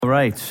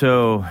right,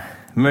 so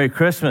Merry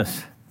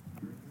Christmas.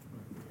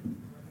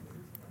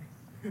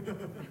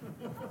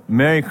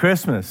 Merry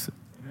Christmas.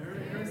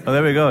 Oh,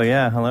 there we go.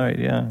 Yeah, all right,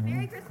 yeah.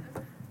 Merry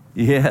Christmas.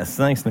 Yes,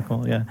 thanks,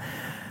 Nicole, yeah.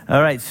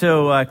 All right,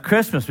 so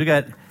Christmas, we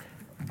got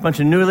a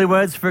bunch of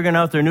newlyweds figuring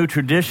out their new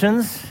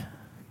traditions.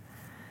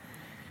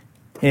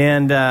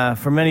 And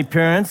for many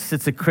parents,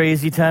 it's a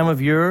crazy time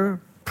of year,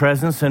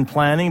 presents and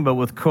planning, but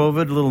with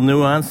COVID, a little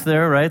nuance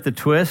there, right? The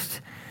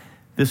twist.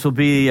 This will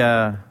be,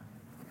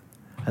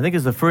 I think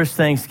it's the first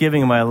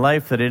Thanksgiving in my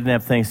life that I didn't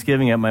have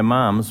Thanksgiving at my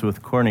mom's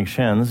with Courtney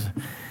Shen's,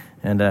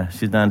 and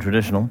she's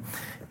non-traditional.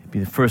 It'll be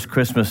the first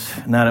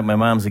Christmas not at my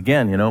mom's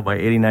again, you know. My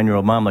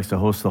 89-year-old mom likes to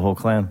host the whole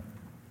clan.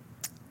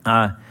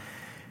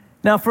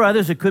 Now, for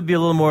others, it could be a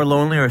little more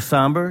lonely or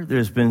somber.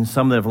 There's been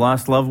some that have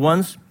lost loved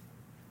ones,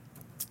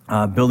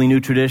 building new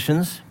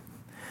traditions.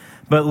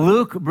 But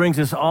Luke brings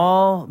us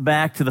all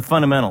back to the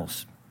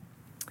fundamentals.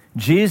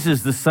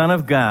 Jesus, the Son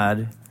of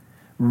God,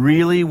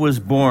 really was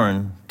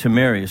born to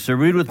Mary. So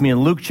read with me in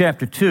Luke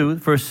chapter 2,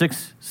 first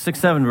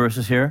 7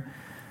 verses here.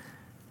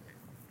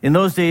 In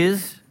those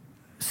days,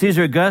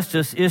 Caesar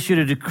Augustus issued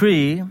a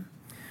decree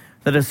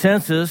that a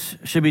census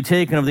should be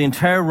taken of the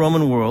entire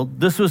Roman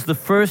world. This was the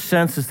first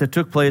census that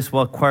took place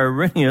while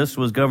Quirinius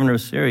was governor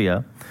of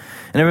Syria,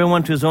 and everyone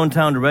went to his own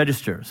town to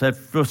register. So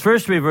those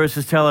first 3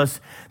 verses tell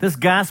us this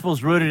gospel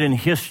is rooted in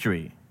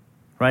history,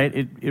 right?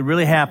 It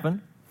really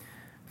happened.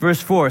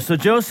 Verse 4, so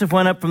Joseph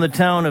went up from the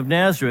town of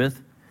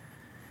Nazareth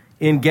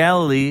in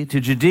Galilee to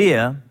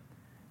Judea,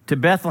 to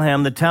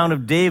Bethlehem, the town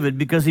of David,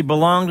 because he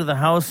belonged to the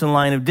house and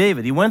line of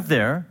David. He went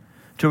there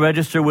to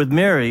register with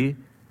Mary,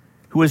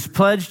 who was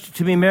pledged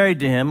to be married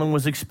to him and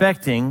was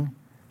expecting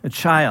a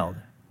child.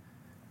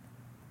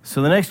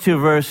 So the next 2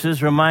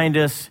 verses remind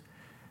us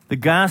the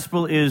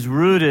gospel is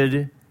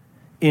rooted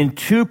in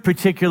 2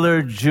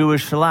 particular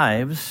Jewish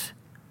lives,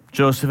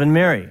 Joseph and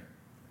Mary.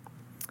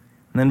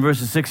 And then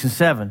verses 6 and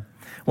 7.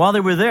 While they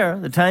were there,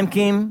 the time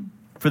came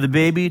for the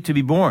baby to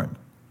be born.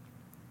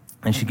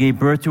 And she gave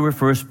birth to her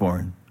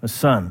firstborn, a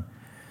son.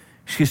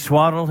 She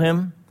swaddled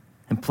him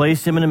and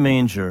placed him in a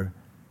manger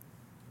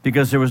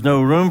because there was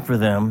no room for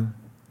them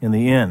in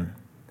the inn.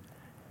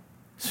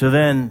 So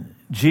then,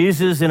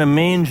 Jesus in a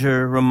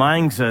manger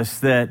reminds us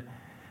that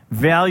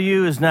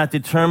value is not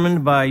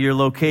determined by your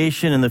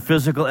location in the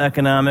physical,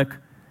 economic,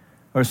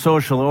 or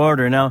social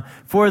order. Now,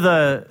 for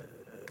the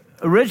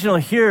original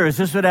hearers,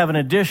 this would have an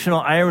additional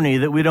irony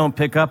that we don't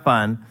pick up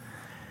on.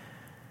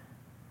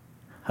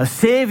 A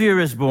Savior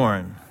is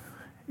born.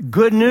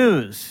 Good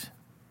news.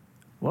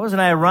 What was an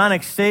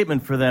ironic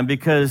statement for them,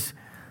 because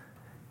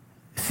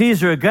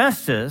Caesar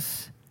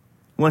Augustus,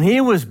 when he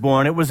was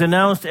born, it was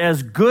announced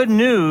as good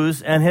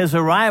news and his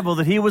arrival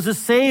that he was a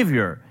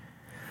Savior.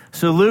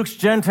 So Luke's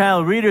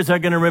Gentile readers are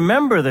going to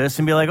remember this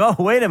and be like, oh,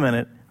 wait a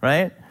minute,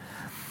 right?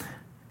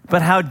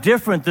 But how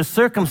different the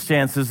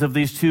circumstances of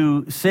these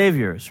 2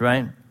 Saviors,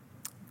 right?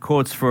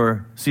 Quotes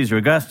for Caesar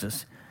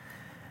Augustus.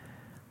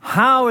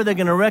 How are they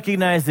going to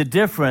recognize the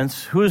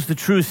difference? Who's the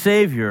true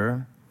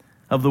Savior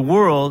of the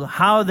world?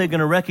 How are they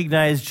going to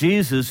recognize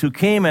Jesus, who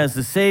came as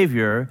the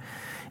Savior?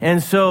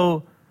 And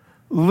so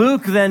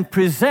Luke then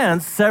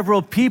presents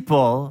several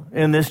people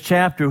in this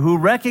chapter who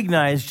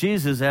recognize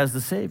Jesus as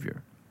the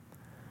Savior.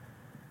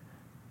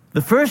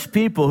 The first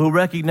people who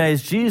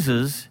recognize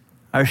Jesus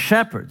are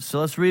shepherds.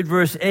 So let's read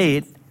verse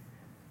 8.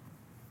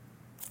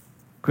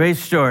 Great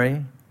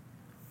story.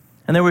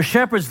 And there were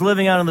shepherds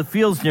living out in the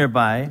fields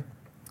nearby,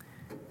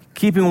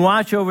 keeping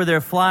watch over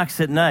their flocks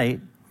at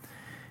night.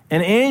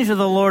 An angel of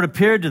the Lord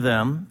appeared to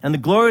them, and the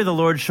glory of the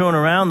Lord shone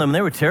around them, and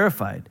they were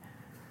terrified.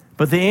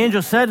 But the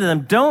angel said to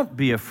them, don't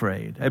be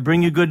afraid. I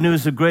bring you good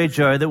news of great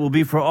joy that will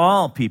be for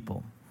all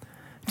people.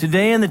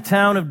 Today in the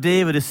town of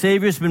David, a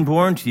Savior has been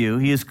born to you.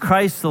 He is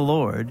Christ the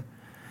Lord.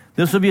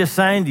 This will be a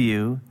sign to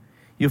you.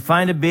 You'll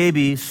find a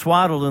baby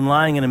swaddled and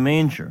lying in a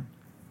manger.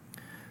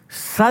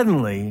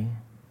 Suddenly,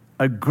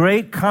 a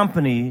great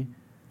company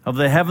of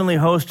the heavenly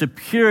host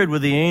appeared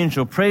with the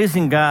angel,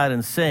 praising God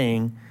and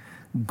saying,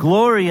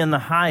 glory in the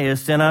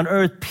highest, and on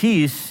earth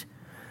peace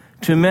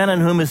to men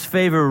on whom his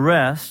favor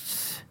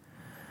rests.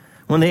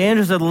 When the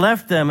angels had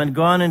left them and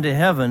gone into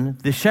heaven,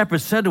 the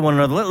shepherds said to one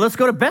another, let's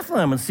go to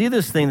Bethlehem and see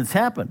this thing that's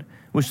happened,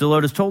 which the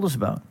Lord has told us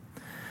about.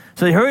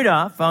 So they hurried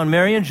off, found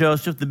Mary and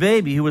Joseph, the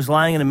baby who was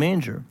lying in a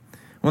manger.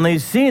 When they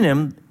had seen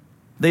him,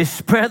 they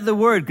spread the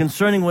word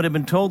concerning what had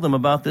been told them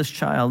about this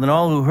child, and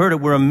all who heard it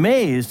were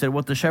amazed at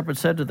what the shepherds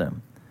said to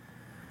them.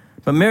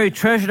 But Mary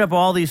treasured up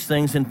all these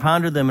things and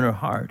pondered them in her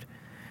heart.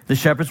 The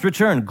shepherds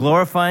returned,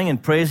 glorifying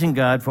and praising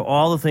God for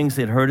all the things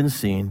they had heard and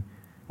seen,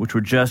 which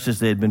were just as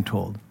they had been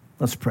told.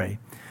 Let's pray.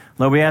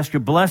 Lord, we ask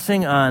your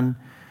blessing on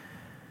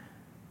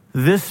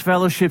this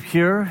fellowship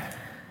here,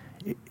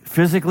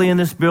 physically in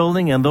this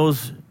building, and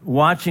those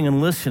watching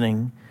and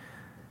listening,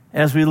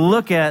 as we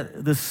look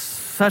at this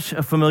such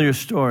a familiar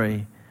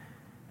story.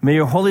 May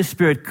your Holy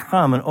Spirit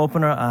come and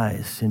open our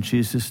eyes in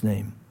Jesus'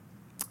 name.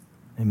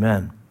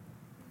 Amen.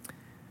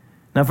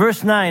 Now,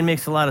 verse 9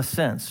 makes a lot of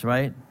sense,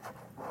 right?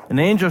 An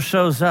angel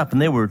shows up,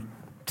 and they were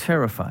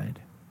terrified.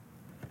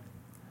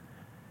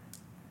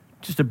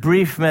 just a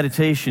brief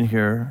meditation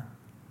here,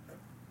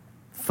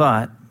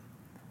 thought.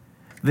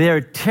 They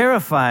are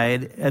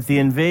terrified at the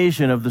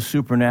invasion of the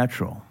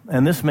supernatural.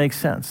 And this makes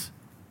sense.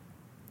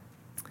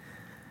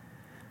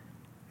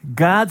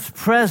 God's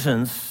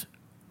presence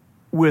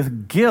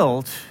with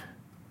guilt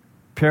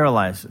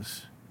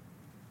paralyzes.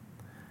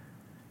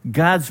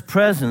 God's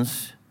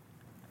presence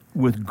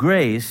with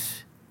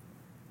grace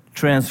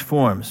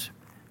transforms.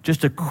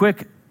 Just a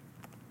quick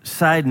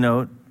side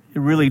note, it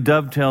really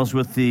dovetails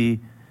with the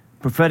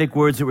prophetic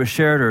words that were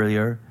shared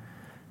earlier.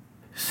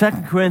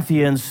 2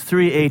 Corinthians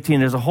 3:18,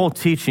 there's a whole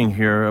teaching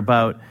here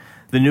about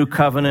the new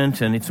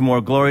covenant, and it's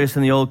more glorious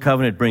than the old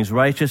covenant. It brings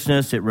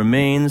righteousness, it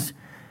remains.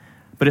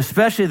 But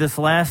especially this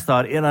last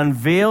thought, it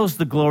unveils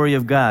the glory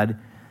of God.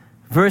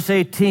 Verse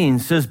 18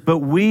 says, "But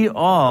we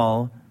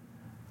all,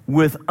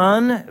 with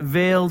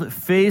unveiled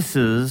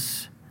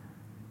faces,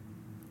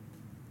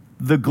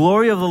 the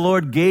glory of the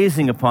Lord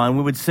gazing upon,"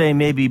 we would say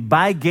maybe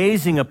by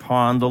gazing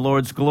upon the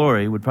Lord's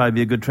glory, would probably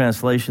be a good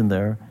translation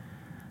there,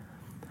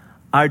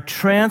 "are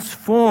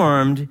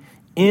transformed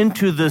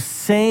into the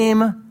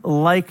same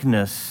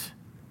likeness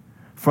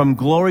from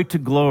glory to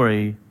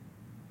glory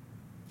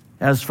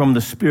as from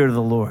the Spirit of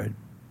the Lord."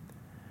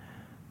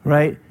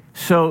 Right?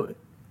 So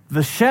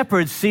the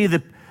shepherds see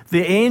the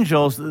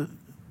angels,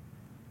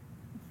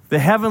 the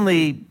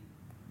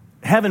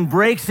heaven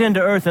breaks into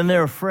earth and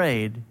they're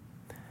afraid.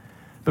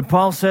 But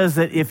Paul says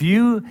that if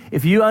you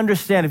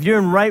understand, if you're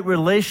in right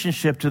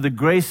relationship to the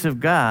grace of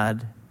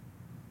God,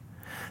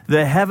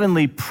 the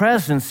heavenly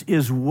presence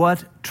is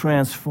what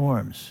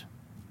transforms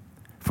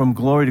from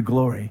glory to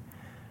glory,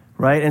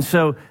 right? And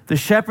so the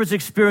shepherds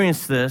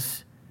experience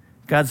this.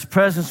 God's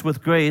presence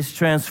with grace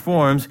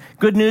transforms.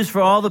 Good news for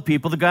all the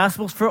people. The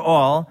gospel's for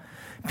all.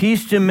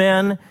 Peace to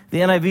men.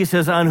 The NIV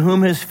says, "on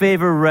whom his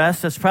favor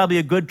rests." That's probably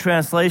a good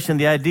translation.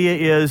 The idea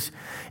is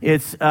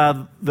it's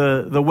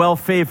the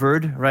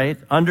well-favored, right?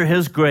 Under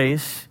his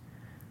grace.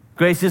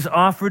 Grace is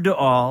offered to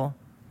all,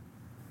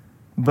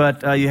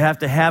 but you have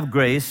to have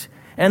grace.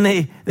 And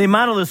they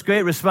model this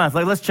great response.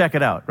 Like, let's check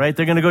it out, right?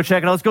 They're going to go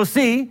check it out. Let's go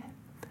see.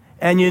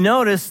 And you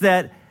notice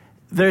that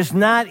there's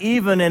not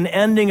even an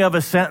ending of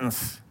a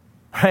sentence,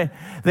 right?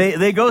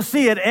 They go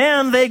see it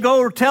and they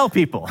go tell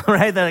people,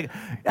 right? Like,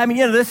 I mean,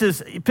 this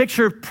is,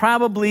 picture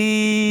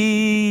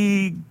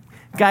probably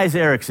guys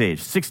Eric's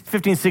age,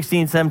 15,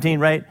 16, 17,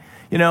 right?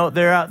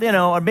 They're out,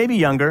 or maybe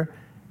younger.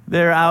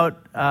 They're out,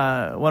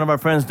 one of our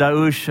friends,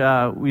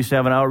 Daush, we used to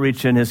have an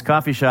outreach in his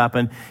coffee shop,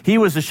 and he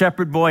was a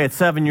shepherd boy at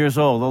 7 years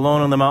old,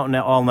 alone on the mountain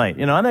all night.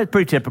 And that's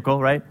pretty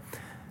typical, right?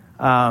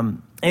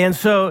 And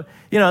so,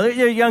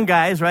 they're young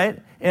guys, right?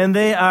 And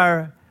they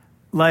are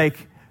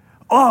like,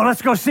 "Oh,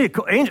 let's go see it.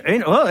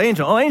 Angel, all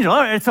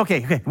right, it's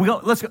okay. We go,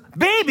 let's go.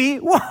 Baby,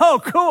 whoa,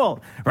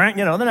 cool." Right?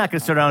 They're not going to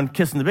sit around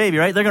kissing the baby,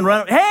 right? They're going to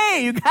run,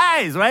 "Hey, you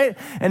guys," right?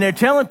 And they're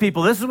telling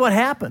people, this is what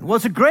happened. Well,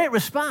 it's a great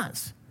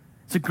response.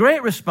 It's a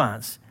great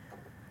response.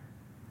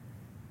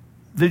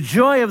 The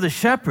joy of the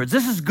shepherds,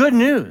 this is good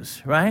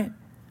news, right?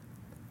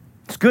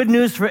 It's good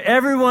news for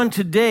everyone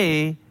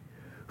today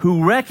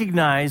who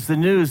recognize the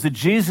news that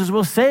Jesus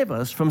will save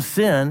us from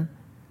sin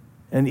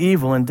and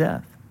evil and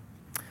death.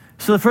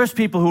 So the first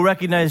people who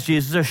recognize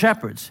Jesus are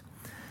shepherds.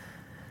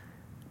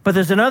 But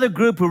there's another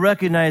group who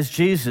recognize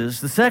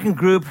Jesus. The second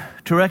group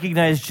to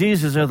recognize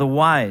Jesus are the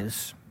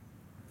wise.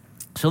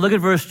 So look at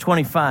verse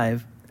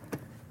 25.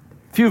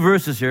 A few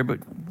verses here, but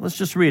let's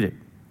just read it.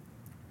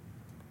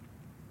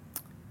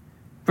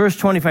 Verse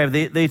 25,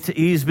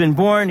 he's been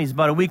born, he's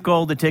about a week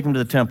old, they take him to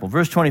the temple.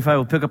 Verse 25,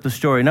 we'll pick up the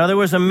story. "Now there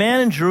was a man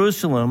in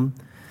Jerusalem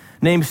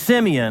named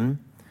Simeon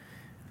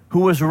who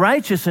was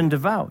righteous and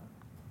devout.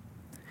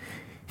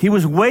 He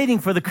was waiting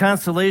for the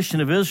consolation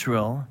of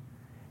Israel."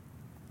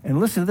 And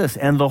listen to this.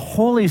 "And the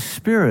Holy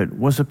Spirit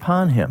was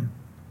upon him."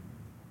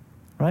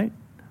 Right?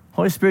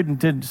 Holy Spirit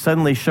didn't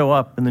suddenly show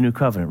up in the new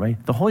covenant,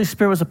 right? The Holy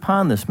Spirit was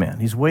upon this man.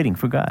 He's waiting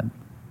for God.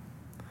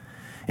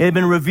 It had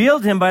been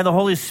revealed to him by the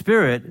Holy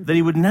Spirit that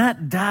he would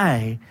not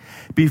die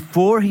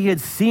before he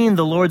had seen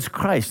the Lord's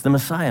Christ, the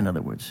Messiah, in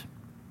other words.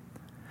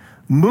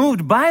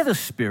 Moved by the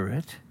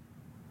Spirit,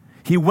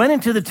 he went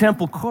into the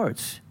temple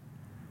courts.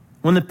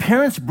 When the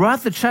parents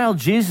brought the child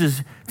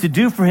Jesus to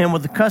do for him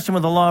what the custom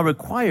of the law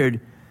required,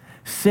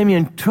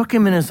 Simeon took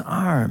him in his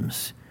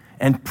arms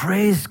and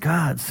praised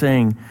God,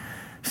 saying,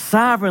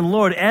 "Sovereign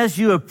Lord, as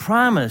you have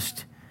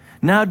promised,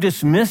 now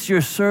dismiss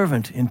your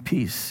servant in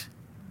peace.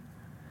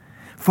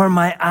 For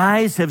my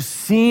eyes have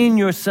seen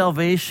your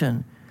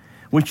salvation,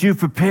 which you've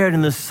prepared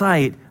in the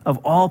sight of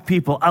all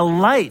people, a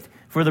light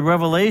for the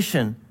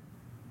revelation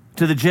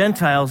to the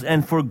Gentiles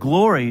and for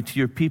glory to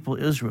your people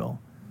Israel."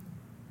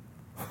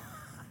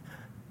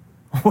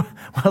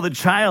 Well, the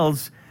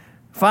child's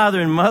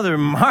father and mother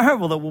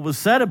marveled at what was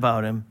said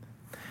about him.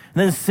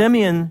 And then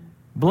Simeon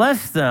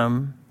blessed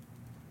them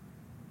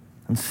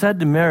and said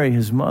to Mary,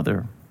 his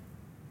mother,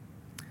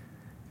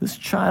 "This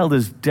child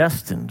is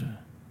destined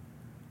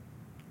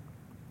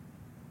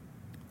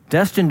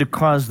to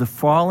cause the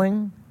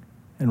falling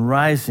and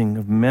rising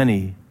of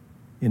many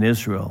in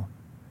Israel,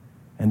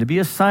 and to be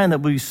a sign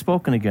that will be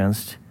spoken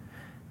against,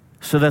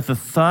 so that the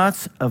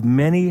thoughts of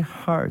many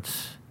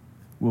hearts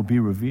will be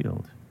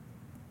revealed.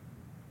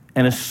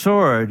 And a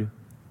sword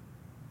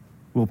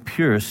will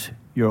pierce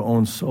your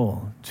own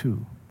soul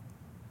too.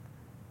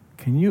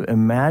 Can you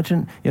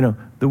imagine,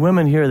 the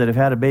women here that have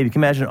had a baby,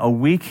 can you imagine a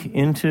week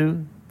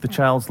into the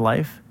child's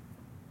life?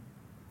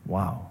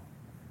 Wow.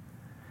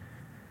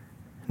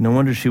 No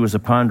wonder she was a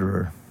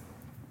ponderer.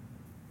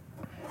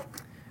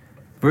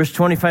 Verse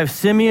 25,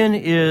 Simeon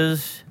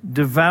is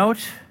devout.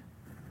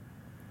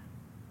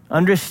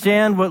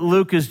 Understand what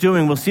Luke is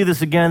doing. We'll see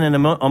this again in a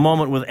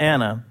moment with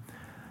Anna.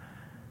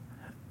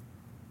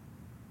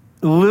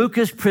 Luke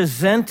is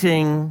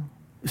presenting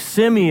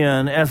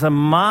Simeon as a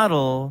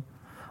model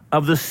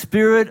of the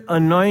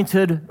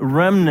Spirit-anointed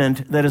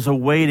remnant that is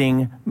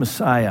awaiting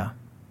Messiah.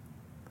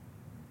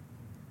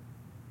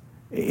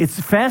 It's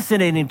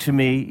fascinating to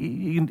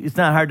me. It's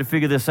not hard to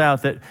figure this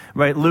out that,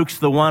 right, Luke's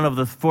the one of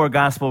the four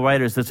gospel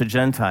writers that's a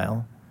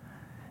Gentile.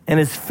 And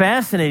it's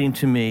fascinating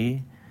to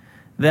me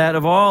that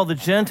of all the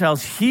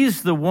Gentiles,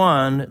 he's the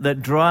one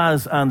that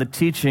draws on the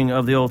teaching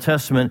of the Old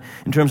Testament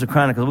in terms of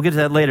Chronicles. We'll get to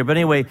that later. But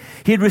anyway,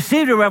 he had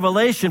received a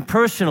revelation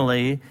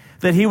personally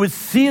that he would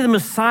see the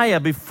Messiah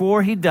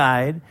before he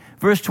died.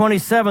 Verse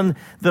 27,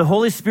 the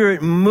Holy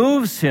Spirit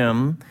moves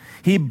him.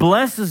 He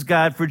blesses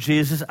God for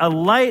Jesus, a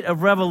light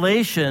of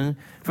revelation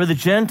for the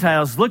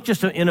Gentiles. Look just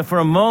for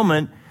a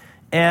moment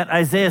at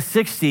Isaiah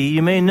 60.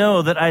 You may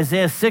know that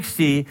Isaiah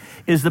 60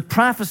 is the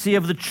prophecy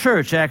of the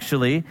church,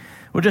 actually.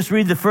 We'll just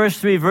read the first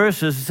 3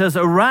 verses. It says,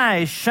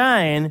 Arise,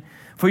 shine,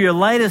 for your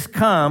light has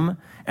come,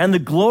 and the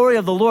glory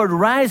of the Lord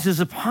rises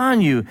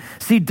upon you.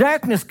 See,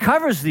 darkness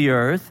covers the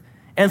earth,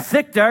 and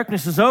thick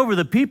darkness is over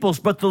the peoples,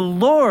 but the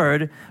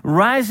Lord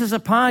rises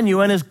upon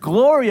you, and his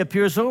glory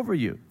appears over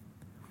you.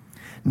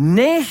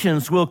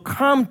 Nations will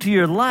come to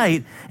your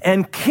light,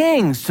 and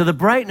kings to the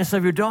brightness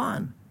of your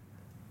dawn.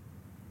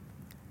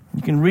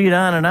 You can read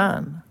on and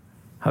on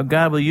how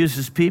God will use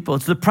his people.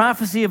 It's the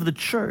prophecy of the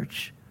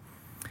church.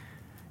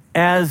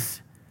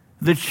 As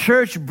the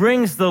church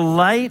brings the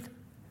light,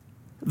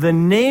 the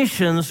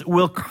nations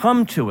will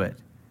come to it.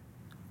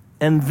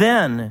 And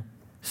then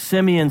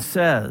Simeon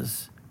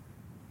says,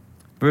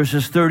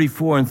 verses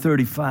 34 and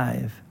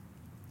 35,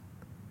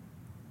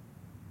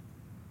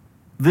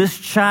 this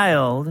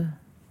child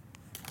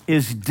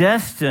is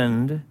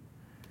destined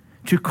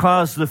to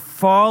cause the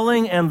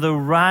falling and the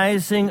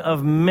rising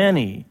of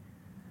many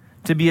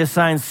to be a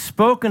sign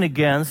spoken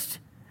against,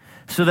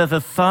 so that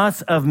the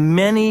thoughts of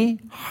many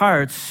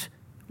hearts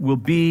will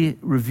be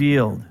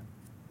revealed.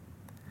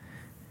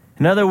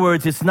 In other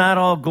words, it's not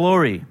all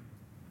glory.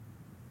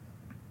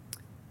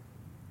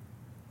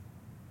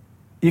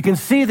 You can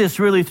see this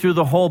really through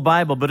the whole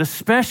Bible, but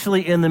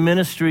especially in the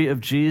ministry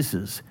of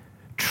Jesus.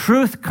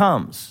 Truth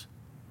comes,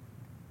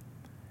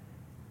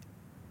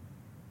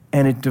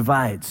 and it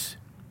divides.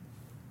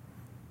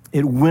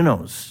 It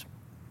winnows.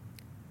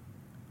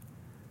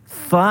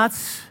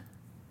 Thoughts,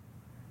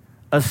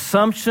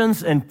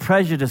 assumptions, and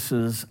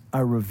prejudices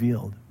are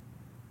revealed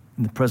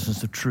in the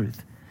presence of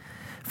truth.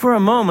 For a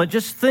moment,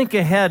 just think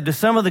ahead to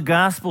some of the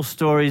gospel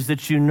stories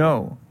that you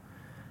know.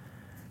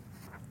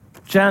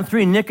 John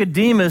 3,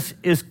 Nicodemus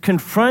is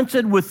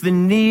confronted with the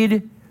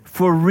need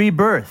for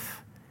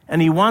rebirth,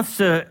 and he wants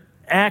to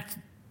act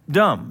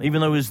dumb,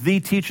 even though he was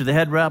the teacher, the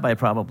head rabbi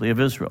probably of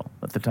Israel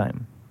at the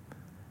time.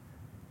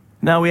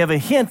 Now, we have a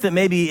hint that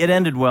maybe it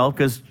ended well,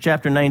 because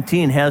chapter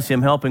 19 has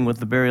him helping with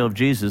the burial of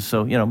Jesus,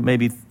 so,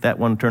 maybe that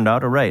one turned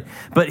out all right.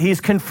 But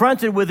he's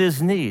confronted with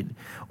his need.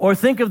 Or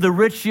think of the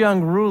rich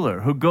young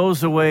ruler who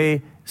goes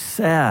away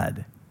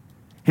sad.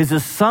 His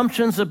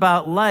assumptions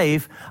about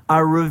life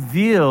are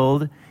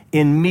revealed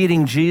in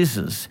meeting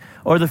Jesus.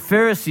 Or the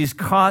Pharisees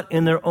caught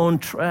in their own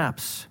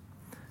traps.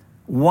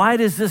 Why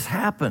does this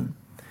happen?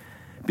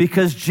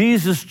 Because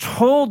Jesus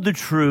told the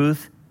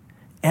truth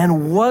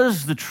and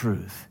was the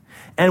truth.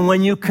 And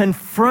when you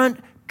confront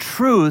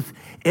truth,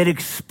 it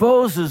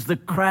exposes the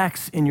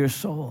cracks in your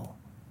soul.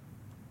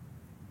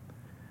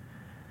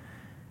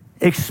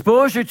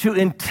 Exposure to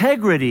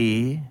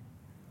integrity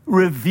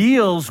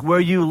reveals where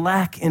you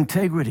lack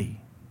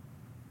integrity.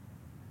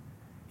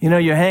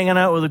 You're hanging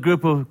out with a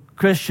group of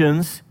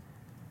Christians,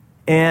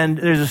 and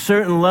there's a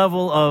certain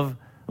level of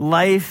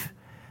life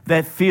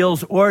that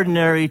feels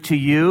ordinary to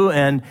you,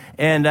 and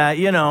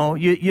you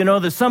know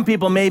that some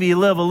people maybe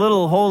live a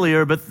little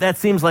holier, but that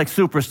seems like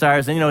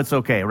superstars, and it's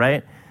okay,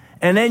 right?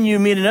 And then you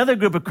meet another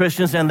group of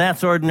Christians, and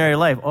that's ordinary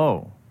life.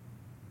 Oh,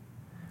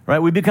 right?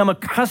 We become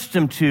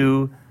accustomed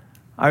to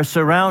our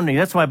surroundings.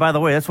 That's why, by the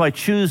way,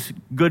 choose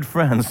good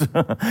friends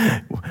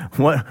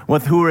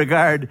who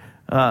regard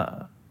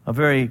a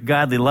very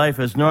godly life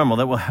as normal.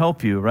 That will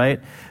help you,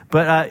 right?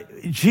 But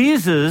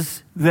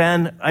Jesus,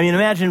 then,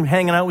 imagine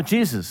hanging out with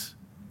Jesus,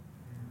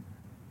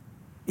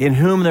 in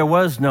whom there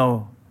was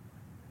no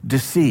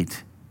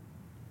deceit,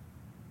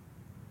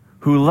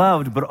 who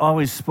loved but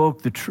always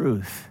spoke the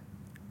truth.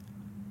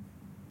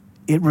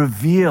 It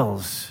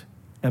reveals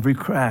every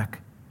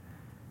crack.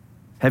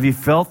 Have you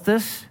felt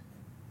this?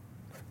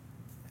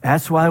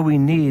 That's why we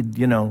need,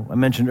 I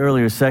mentioned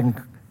earlier, 2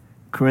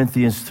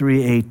 Corinthians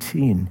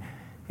 3:18.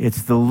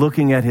 It's the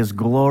looking at his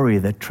glory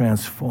that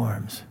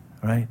transforms,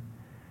 right?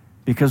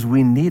 Because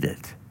we need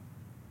it.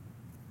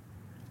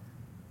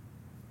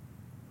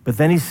 But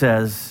then he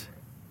says,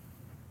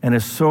 and a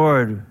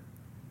sword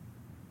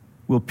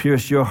will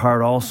pierce your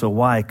heart also.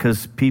 Why?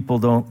 Because people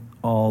don't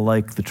all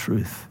like the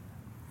truth.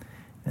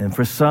 And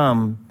for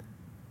some,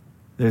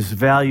 there's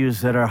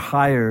values that are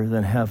higher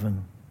than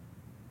heaven.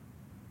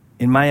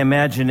 In my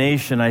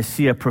imagination, I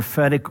see a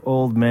prophetic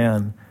old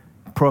man,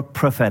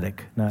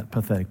 prophetic, not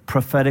pathetic,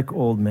 prophetic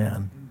old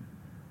man,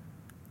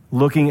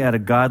 looking at a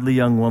godly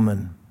young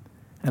woman.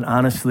 And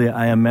honestly,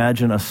 I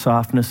imagine a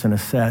softness and a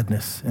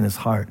sadness in his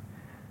heart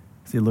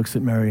as he looks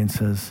at Mary and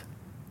says,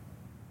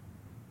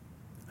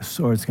 a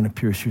sword's going to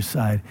pierce your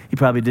side. He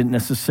probably didn't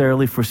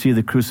necessarily foresee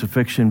the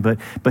crucifixion,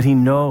 but he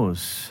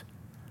knows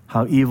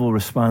how evil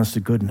responds to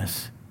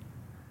goodness.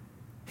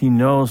 He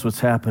knows what's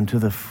happened to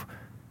the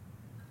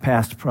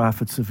past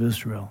prophets of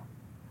Israel.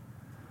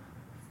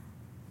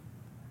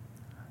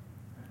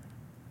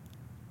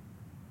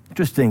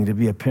 Interesting to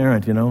be a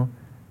parent, you know.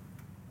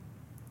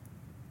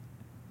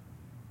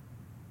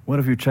 What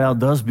if your child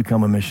does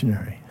become a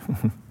missionary?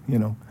 You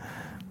know.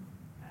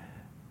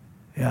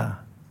 Yeah.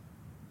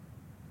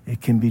 It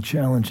can be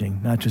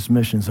challenging, not just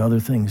missions, other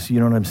things. You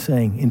know what I'm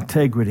saying?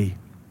 Integrity.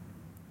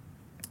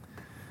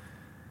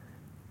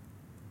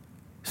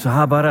 So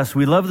how about us?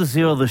 We love the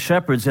zeal of the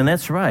shepherds, and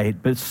that's right,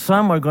 but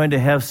some are going to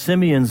have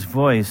Simeon's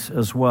voice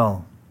as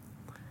well.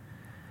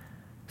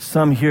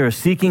 Some here,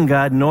 seeking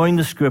God, knowing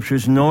the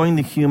scriptures, knowing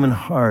the human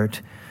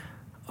heart,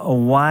 a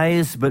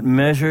wise but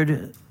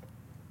measured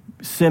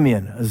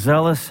Simeon, a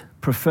zealous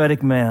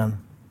prophetic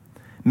man.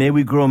 May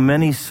we grow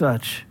many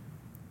such.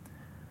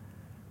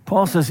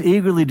 Paul says,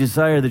 eagerly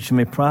desire that you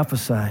may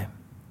prophesy.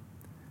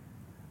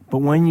 But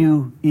when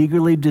you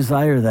eagerly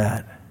desire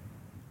that,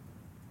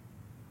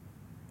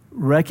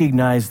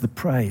 recognize the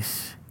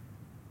price.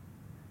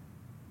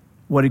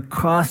 What it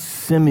cost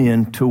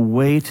Simeon to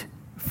wait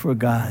for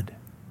God.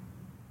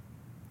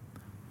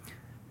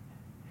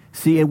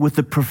 See, with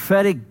the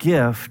prophetic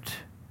gift,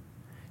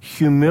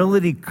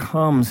 humility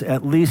comes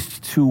at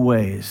least two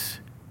ways.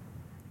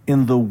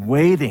 In the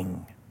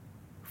waiting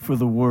for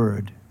the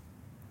word,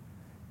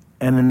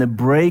 and in the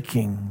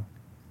breaking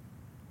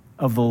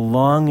of the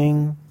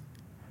longing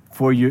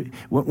for your...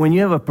 When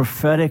you have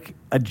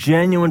a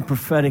genuine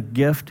prophetic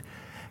gift,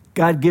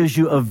 God gives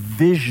you a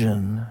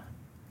vision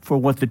for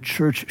what the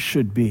church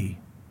should be.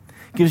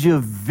 Gives you a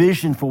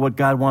vision for what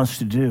God wants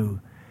to do.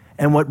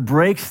 And what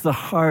breaks the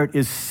heart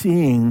is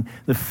seeing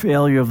the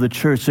failure of the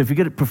church. So if you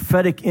get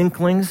prophetic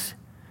inklings,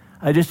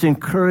 I just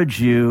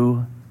encourage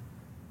you,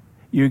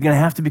 you're going to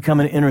have to become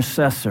an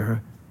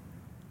intercessor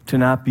to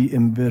not be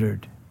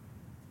embittered.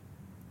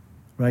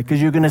 Right?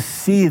 Because you're going to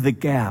see the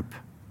gap.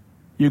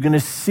 You're going to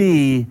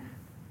see,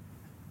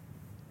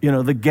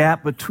 the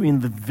gap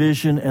between the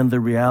vision and the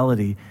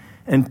reality.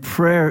 And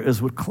prayer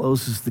is what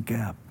closes the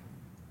gap.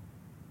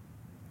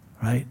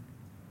 Right?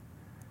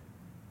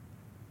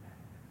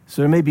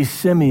 So there may be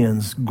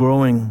Simeons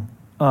growing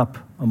up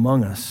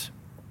among us,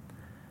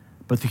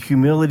 but the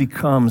humility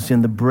comes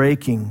in the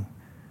breaking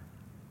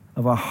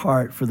of our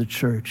heart for the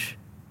church.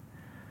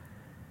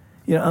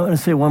 I'm going to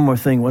say one more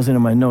thing. It wasn't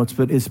in my notes,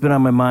 but it's been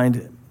on my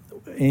mind.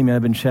 Amy and I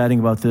have been chatting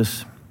about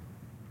this.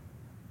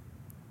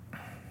 I'm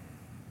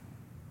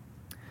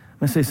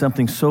going to say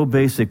something so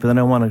basic, but then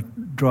I want to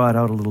draw it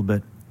out a little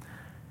bit.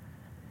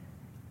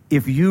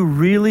 If you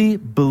really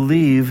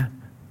believe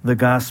the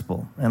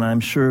gospel, and I'm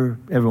sure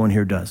everyone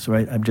here does,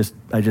 right? I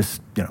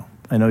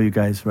know you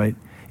guys, right?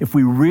 If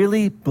we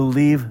really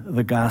believe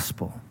the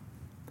gospel,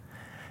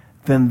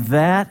 then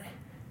that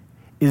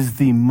is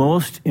the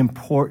most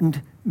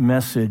important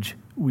message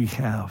we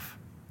have.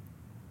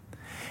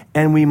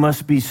 And we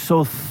must be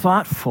so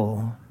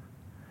thoughtful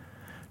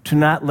to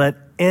not let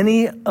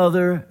any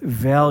other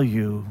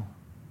value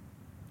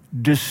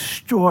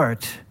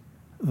distort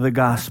the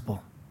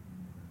gospel.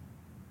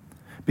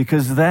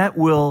 Because that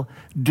will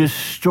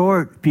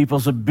distort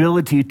people's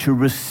ability to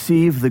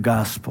receive the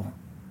gospel.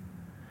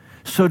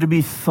 So to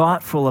be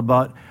thoughtful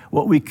about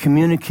what we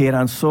communicate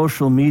on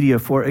social media,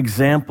 for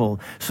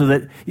example, so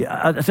that,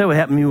 I'll tell you what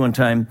happened to me one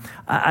time.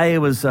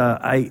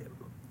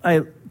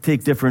 I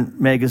take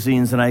different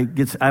magazines, and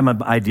I'm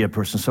an idea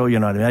person, so you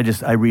know what I mean.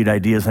 I read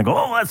ideas and I go,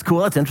 oh, that's cool,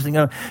 that's interesting.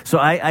 So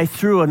I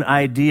threw an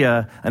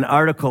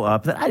article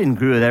up that I didn't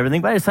agree with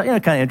everything, but I just thought,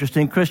 kind of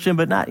interesting, Christian,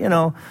 but not,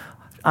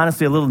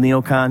 honestly, a little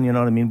neocon, you know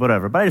what I mean,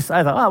 whatever. But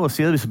I thought, we'll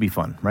see, this will be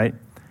fun, right?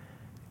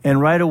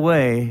 And right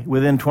away,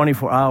 within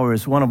 24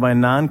 hours, one of my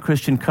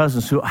non-Christian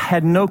cousins who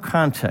had no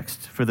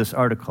context for this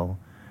article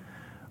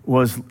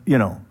was,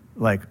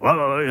 like,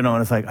 whoa,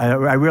 and it's like,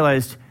 I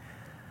realized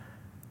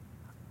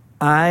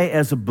I,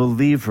 as a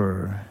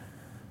believer,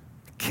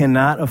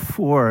 cannot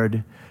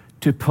afford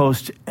to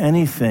post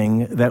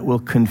anything that will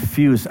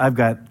confuse. I've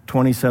got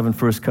 27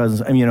 first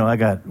cousins. I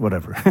got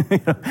whatever.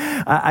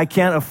 I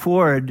can't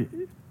afford.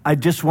 I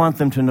just want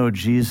them to know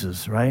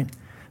Jesus, right?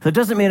 So it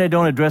doesn't mean I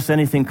don't address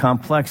anything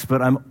complex,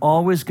 but I'm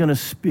always going to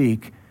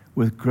speak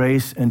with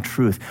grace and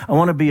truth. I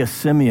want to be a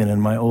Simeon in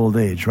my old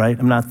age, right?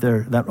 I'm not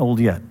there, that old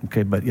yet,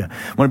 okay, but yeah.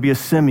 I want to be a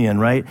Simeon,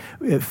 right?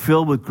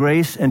 Filled with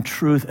grace and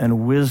truth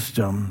and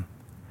wisdom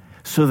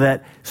so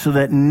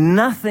that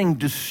nothing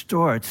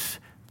distorts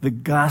the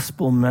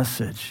gospel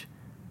message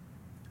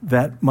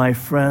that my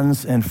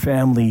friends and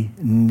family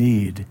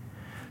need.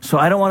 So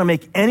I don't want to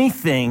make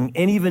anything,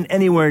 and even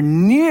anywhere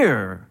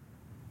near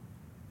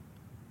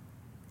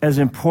as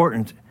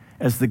important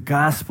as the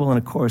gospel and,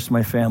 of course,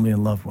 my family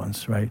and loved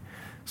ones, right?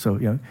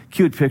 So,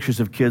 cute pictures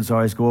of kids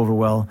always go over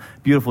well.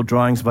 Beautiful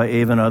drawings by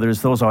Ava and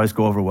others, those always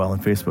go over well on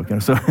Facebook.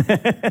 So,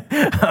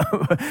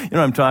 what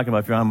I'm talking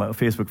about if you're on my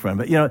Facebook friend.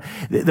 But,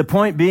 the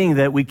point being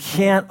that we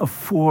can't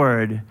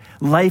afford,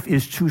 life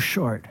is too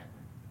short.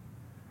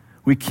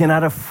 We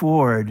cannot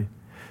afford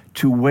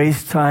to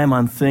waste time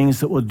on things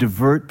that will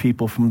divert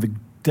people from the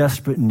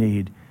desperate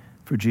need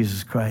for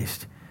Jesus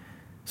Christ.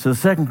 So the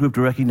second group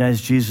to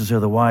recognize Jesus are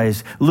the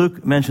wise.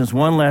 Luke mentions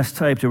one last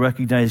type to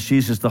recognize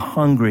Jesus, the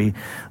hungry.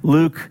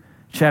 Luke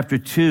chapter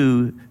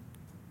 2,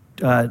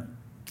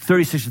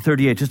 36 to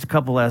 38, just a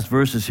couple last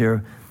verses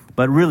here,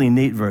 but really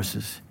neat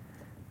verses.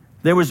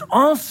 There was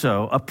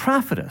also a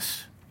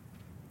prophetess,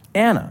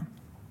 Anna,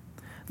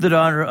 the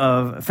daughter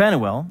of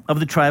Phanuel of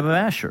the tribe of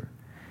Asher.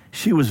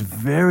 She was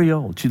very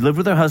old. She lived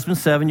with her husband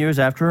 7 years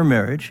after her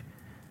marriage.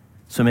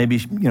 So maybe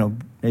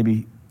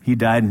he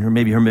died in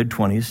maybe her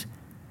mid-20s.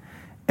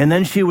 And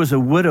then she was a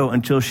widow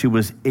until she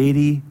was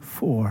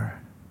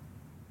 84.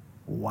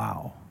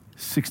 Wow.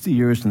 60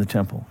 years in the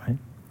temple, right?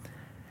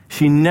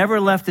 She never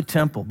left the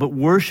temple, but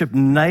worshiped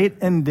night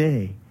and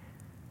day,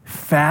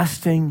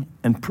 fasting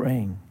and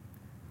praying.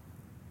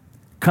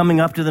 Coming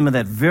up to them at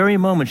that very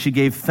moment, she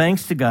gave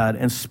thanks to God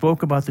and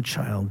spoke about the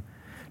child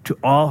to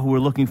all who were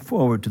looking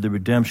forward to the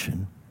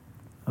redemption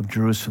of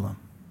Jerusalem.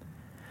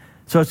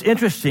 So it's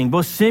interesting.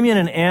 Both Simeon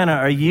and Anna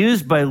are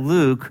used by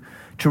Luke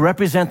to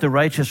represent the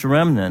righteous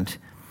remnant.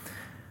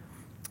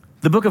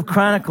 The book of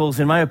Chronicles,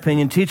 in my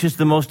opinion, teaches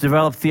the most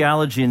developed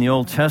theology in the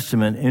Old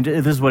Testament, and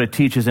this is what it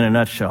teaches in a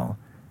nutshell,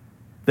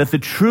 that the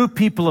true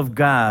people of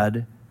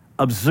God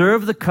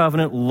observe the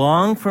covenant,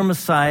 long for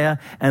Messiah,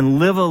 and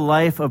live a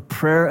life of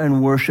prayer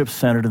and worship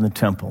centered in the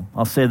temple.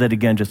 I'll say that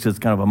again just because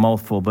it's kind of a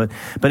mouthful, but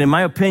in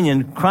my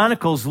opinion,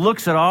 Chronicles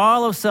looks at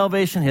all of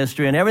salvation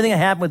history and everything that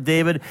happened with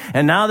David,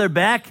 and now they're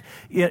back.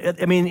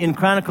 I mean, in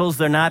Chronicles,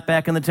 they're not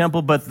back in the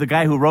temple, but the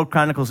guy who wrote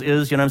Chronicles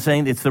is, you know what I'm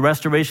saying? It's the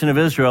restoration of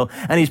Israel,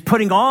 and he's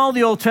putting all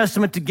the Old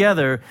Testament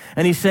together,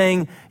 and he's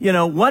saying,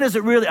 what is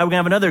it really? Are we going to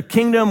have another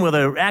kingdom with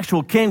an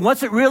actual king?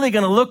 What's it really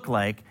going to look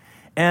like?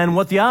 And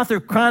what the author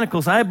of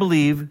Chronicles, I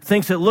believe,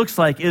 thinks it looks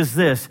like is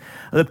this.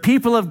 The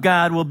people of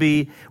God will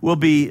be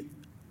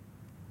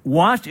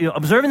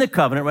observing the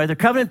covenant, right? They're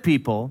covenant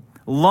people,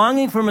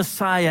 longing for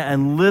Messiah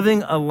and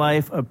living a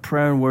life of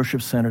prayer and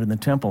worship centered in the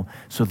temple.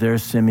 So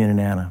there's Simeon and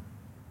Anna.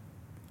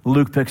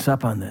 Luke picks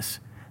up on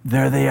this.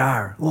 There they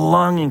are,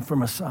 longing for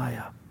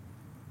Messiah.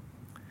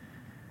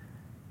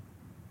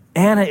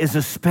 Anna is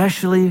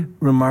especially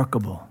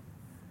remarkable,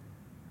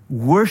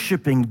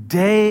 worshiping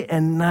day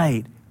and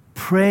night,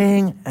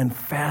 praying and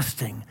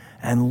fasting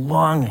and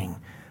longing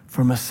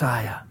for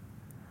Messiah.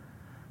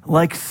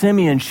 Like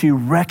Simeon, she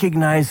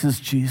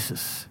recognizes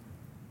Jesus.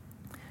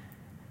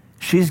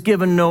 She's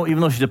given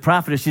even though she's a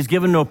prophetess, she's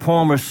given no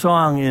poem or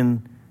song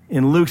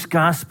in Luke's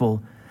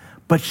gospel,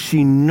 but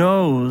she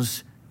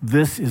knows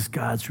this is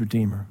God's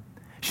Redeemer.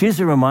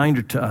 She's a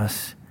reminder to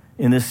us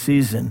in this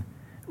season,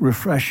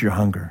 refresh your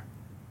hunger.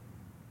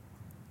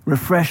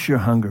 Refresh your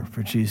hunger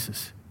for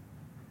Jesus.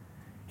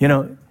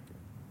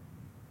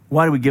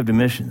 Why do we give to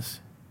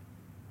missions?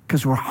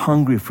 Because we're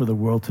hungry for the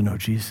world to know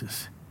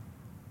Jesus.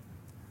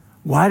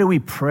 Why do we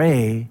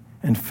pray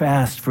and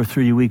fast for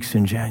 3 weeks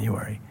in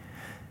January?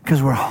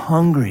 Because we're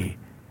hungry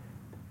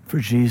for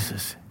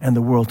Jesus and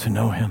the world to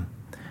know him.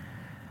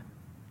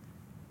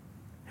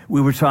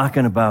 We were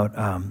talking about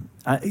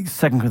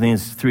 2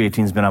 Corinthians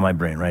 3:18 has been on my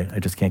brain, right? I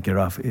just can't get it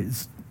off.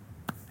 It's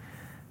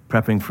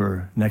prepping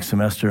for next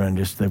semester, and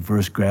just the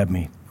verse grabbed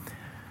me.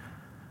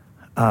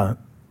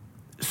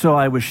 So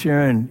I was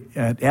sharing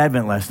at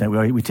Advent last night.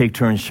 We take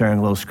turns sharing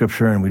a little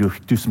scripture, and we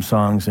do some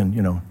songs, and,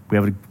 we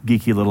have a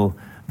geeky little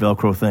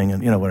Velcro thing,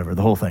 and, whatever,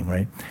 the whole thing,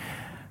 right?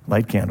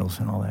 Light candles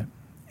and all that.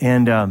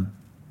 And,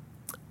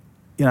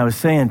 I was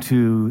saying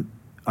to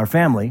our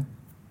family,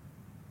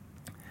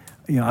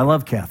 I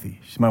love Kathy.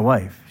 She's my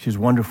wife. She's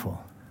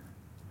wonderful.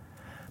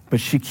 But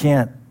she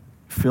can't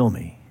fill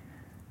me,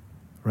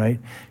 right?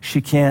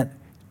 She can't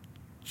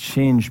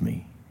change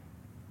me,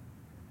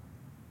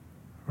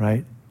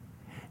 right?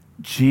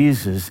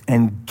 Jesus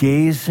and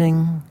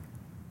gazing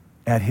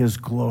at his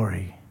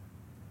glory,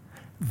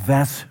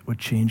 that's what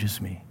changes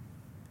me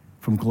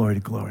from glory to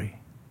glory.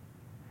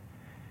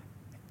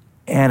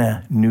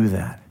 Anna knew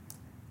that.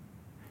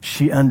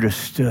 She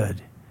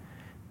understood.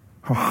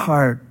 Her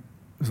heart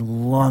was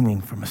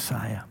longing for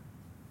Messiah.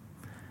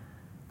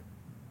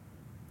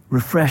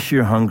 Refresh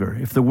your hunger.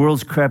 If the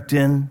world's crept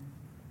in,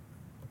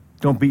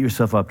 don't beat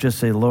yourself up. Just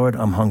say, Lord,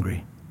 I'm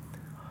hungry.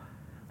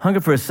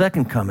 Hunger for a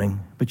second coming,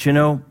 but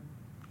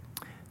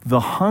the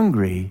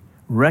hungry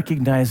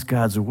recognize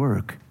God's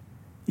work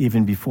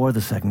even before the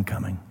second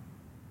coming.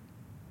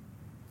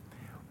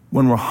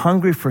 When we're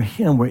hungry for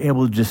him, we're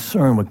able to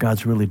discern what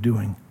God's really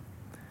doing.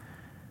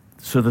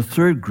 So the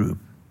third group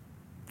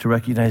to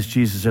recognize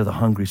Jesus are the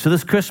hungry. So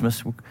this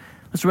Christmas,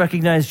 let's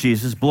recognize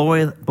Jesus, blow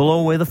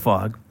away the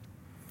fog.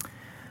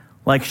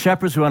 Like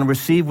shepherds, we want to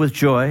receive with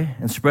joy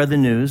and spread the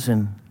news.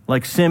 And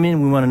like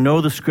Simeon, we want to know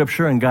the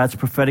scripture and God's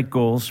prophetic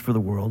goals for the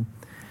world.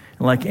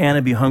 And like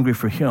Anna, be hungry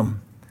for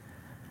him.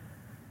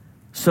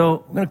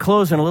 So I'm going to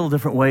close in a little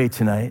different way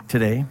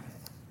today.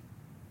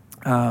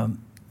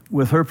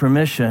 With her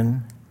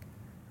permission,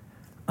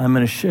 I'm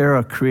going to share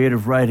a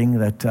creative writing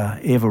that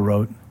Ava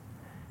wrote.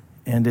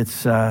 And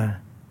it's,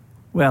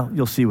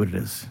 you'll see what it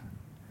is.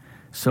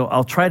 So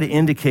I'll try to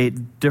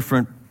indicate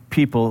different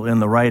people in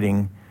the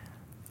writing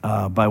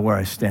by where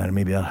I stand, and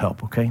maybe that'll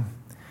help, okay?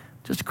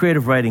 Just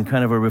creative writing,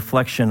 kind of a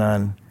reflection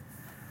on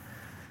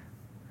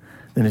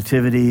the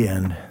Nativity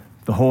and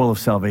the whole of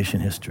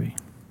salvation history.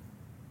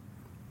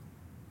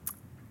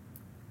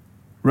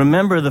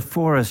 Remember the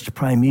forest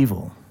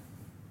primeval.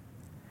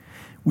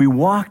 We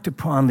walked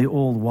upon the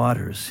old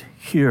waters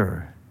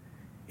here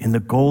in the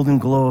golden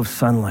glow of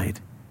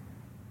sunlight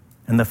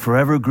and the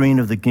forever green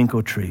of the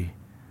ginkgo tree.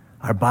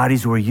 Our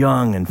bodies were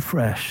young and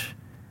fresh,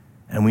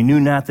 and we knew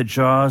not the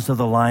jaws of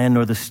the lion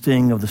nor the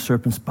sting of the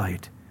serpent's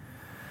bite.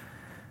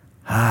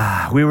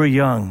 We were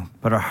young,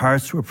 but our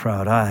hearts were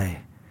proud.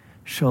 Aye,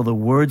 shall the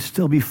word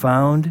still be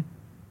found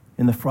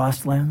in the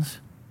frostlands?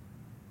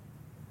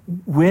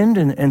 Wind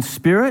and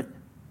spirit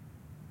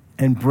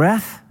and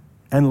breath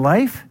and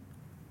life?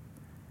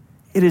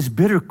 It is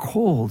bitter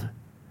cold,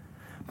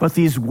 but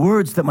these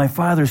words that my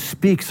Father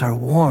speaks are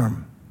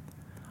warm.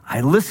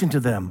 I listen to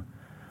them,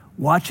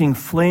 watching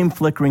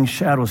flame-flickering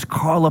shadows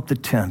crawl up the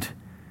tent,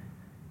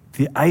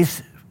 the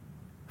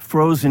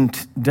ice-frozen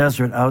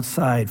desert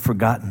outside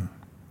forgotten.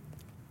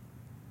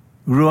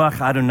 Ruach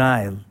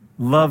Adonai,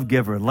 love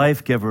giver,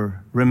 life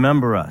giver,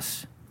 remember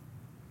us.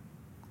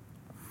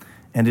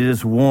 And it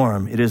is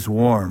warm, it is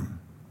warm.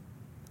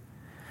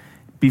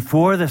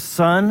 Before the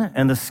sun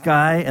and the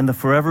sky and the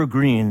forever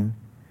green,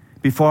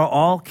 before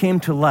all came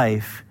to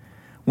life,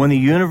 when the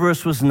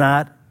universe was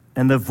not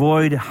and the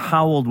void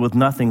howled with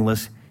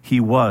nothingness, he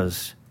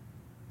was.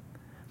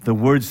 The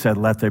word said,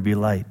 let there be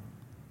light.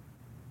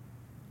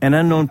 An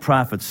unknown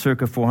prophet,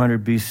 circa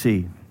 400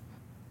 BC.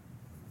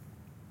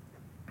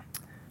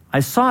 I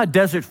saw a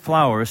desert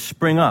flower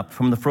spring up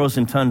from the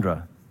frozen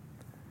tundra,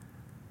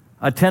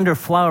 a tender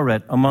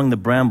floweret among the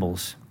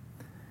brambles.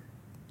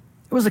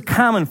 It was a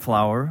common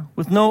flower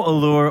with no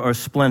allure or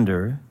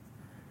splendor,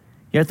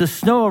 yet the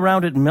snow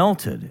around it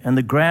melted and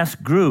the grass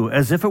grew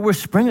as if it were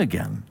spring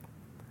again.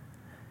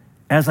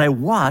 As I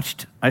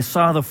watched, I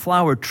saw the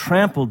flower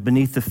trampled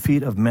beneath the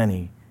feet of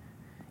many.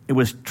 It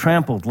was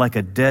trampled like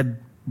a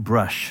dead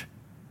brush.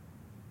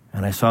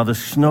 And I saw the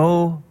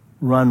snow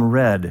run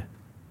red,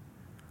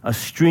 a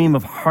stream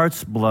of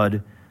heart's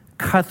blood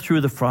cut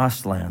through the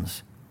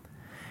frostlands.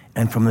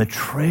 And from the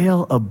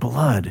trail of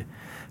blood,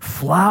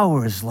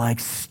 flowers like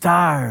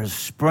stars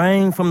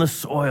sprang from the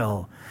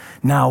soil,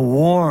 now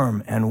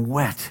warm and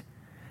wet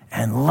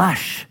and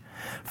lush.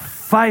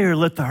 Fire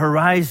lit the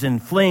horizon,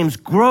 flames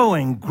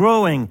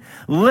growing,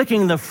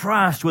 licking the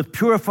frost with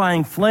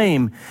purifying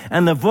flame.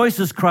 And the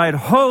voices cried,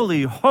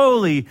 holy,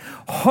 holy,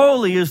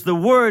 holy is the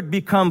word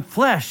become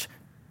flesh.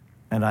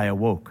 And I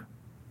awoke.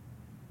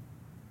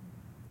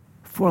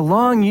 For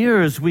long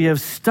years, we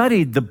have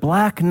studied the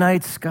black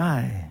night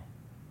sky.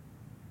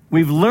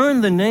 We've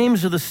learned the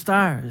names of the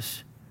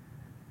stars,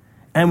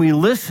 and we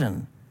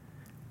listen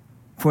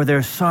for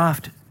their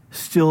soft,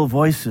 still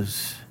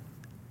voices.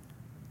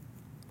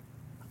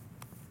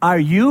 Are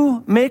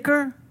you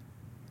maker?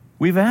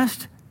 We've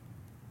asked.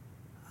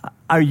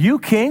 Are you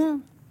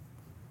king?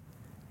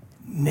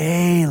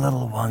 Nay,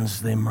 little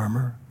ones, they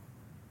murmur.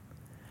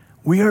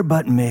 We are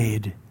but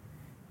made,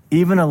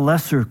 even a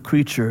lesser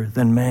creature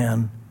than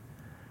man.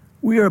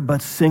 We are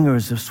but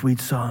singers of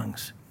sweet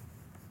songs.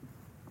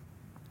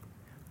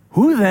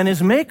 Who then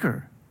is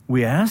maker?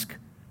 We ask.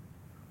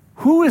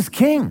 Who is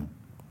king?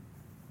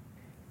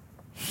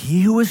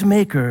 He who is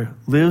maker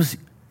lives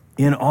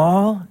in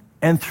all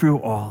and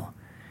through all.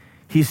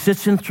 He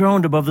sits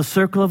enthroned above the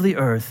circle of the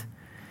earth,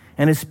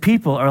 and his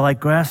people are like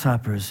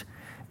grasshoppers.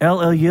 El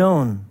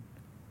Elyon,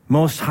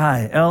 Most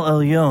High, El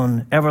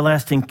Elyon,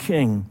 Everlasting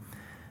King.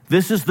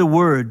 This is the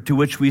word to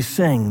which we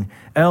sing,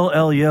 El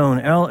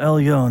Elyon, El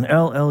Elyon,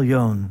 El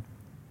Elyon.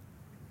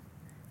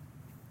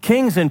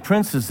 Kings and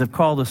princes have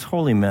called us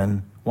holy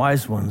men,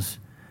 wise ones,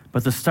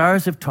 but the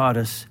stars have taught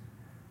us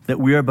that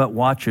we are but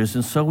watchers,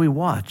 and so we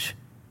watch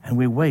and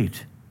we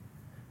wait.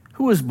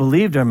 Who has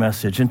believed our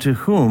message, and to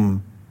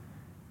whom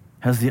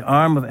has the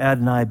arm of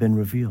Adonai been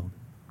revealed?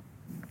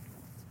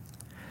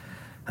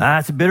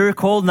 It's a bitter,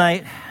 cold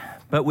night,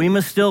 but we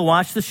must still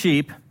watch the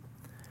sheep.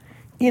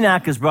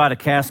 Enoch has brought a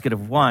casket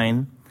of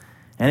wine,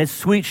 and its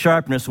sweet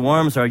sharpness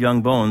warms our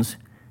young bones.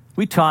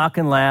 We talk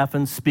and laugh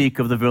and speak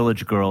of the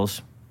village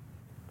girls.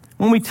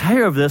 When we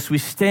tire of this, we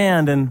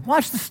stand and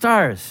watch the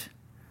stars.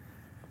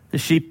 the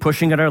sheep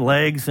pushing at our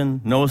legs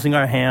and nosing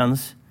our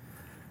hands.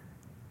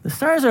 The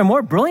stars are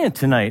more brilliant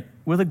tonight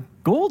with a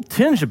gold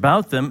tinge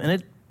about them, and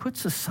it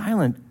puts a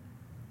silent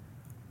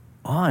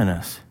awe in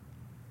us.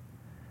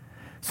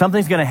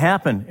 Something's going to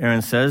happen,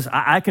 Aaron says.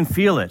 I can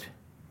feel it.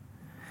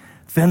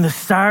 Then the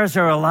stars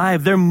are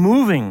alive. They're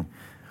moving.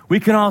 We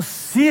can all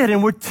see it,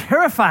 and we're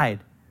terrified.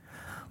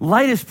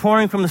 Light is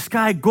pouring from the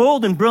sky,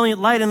 gold and brilliant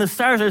light, and the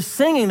stars are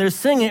singing. They're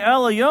singing,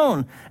 El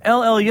Elyon,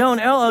 El Elyon,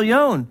 El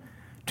Elyon.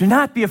 Do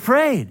not be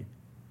afraid.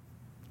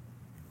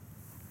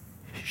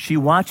 She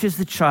watches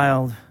the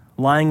child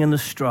lying in the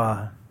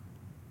straw,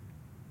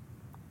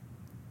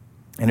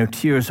 and her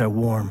tears are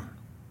warm.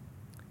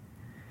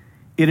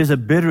 It is a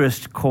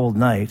bitterest cold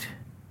night,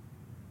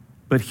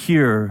 but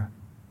here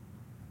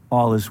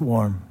all is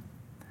warm.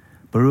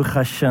 Baruch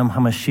Hashem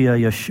HaMashiach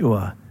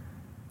Yeshua.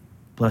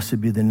 Blessed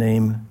be the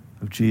name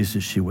of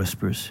Jesus, she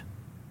whispers.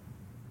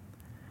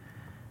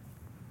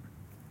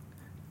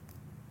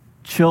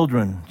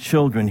 Children,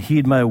 children,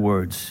 heed my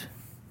words.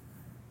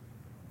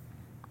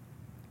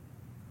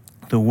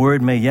 The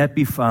word may yet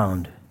be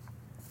found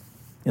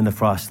in the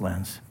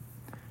frostlands.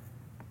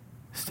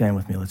 Stand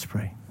with me, let's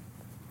pray.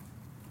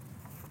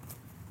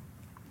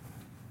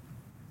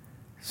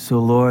 So,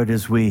 Lord,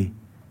 as we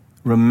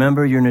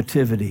remember your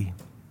nativity,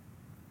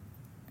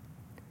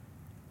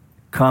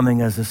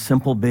 coming as a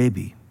simple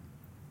baby,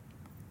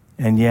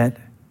 and yet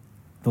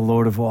the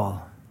Lord of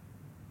all,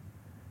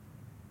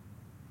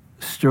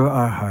 stir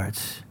our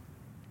hearts,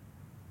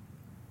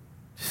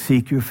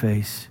 seek your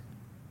face,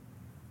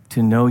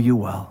 to know you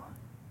well.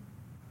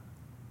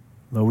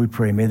 Lord, we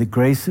pray, may the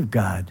grace of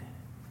God,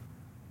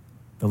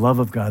 the love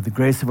of God, the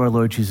grace of our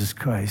Lord Jesus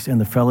Christ, and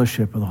the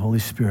fellowship of the Holy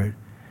Spirit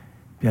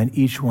be on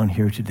each one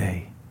here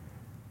today.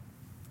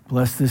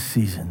 Bless this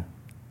season,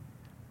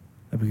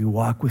 that we could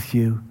walk with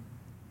you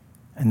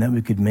and that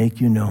we could make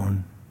you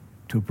known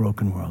to a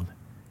broken world.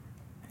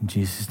 In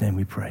Jesus' name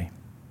we pray.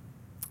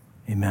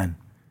 Amen.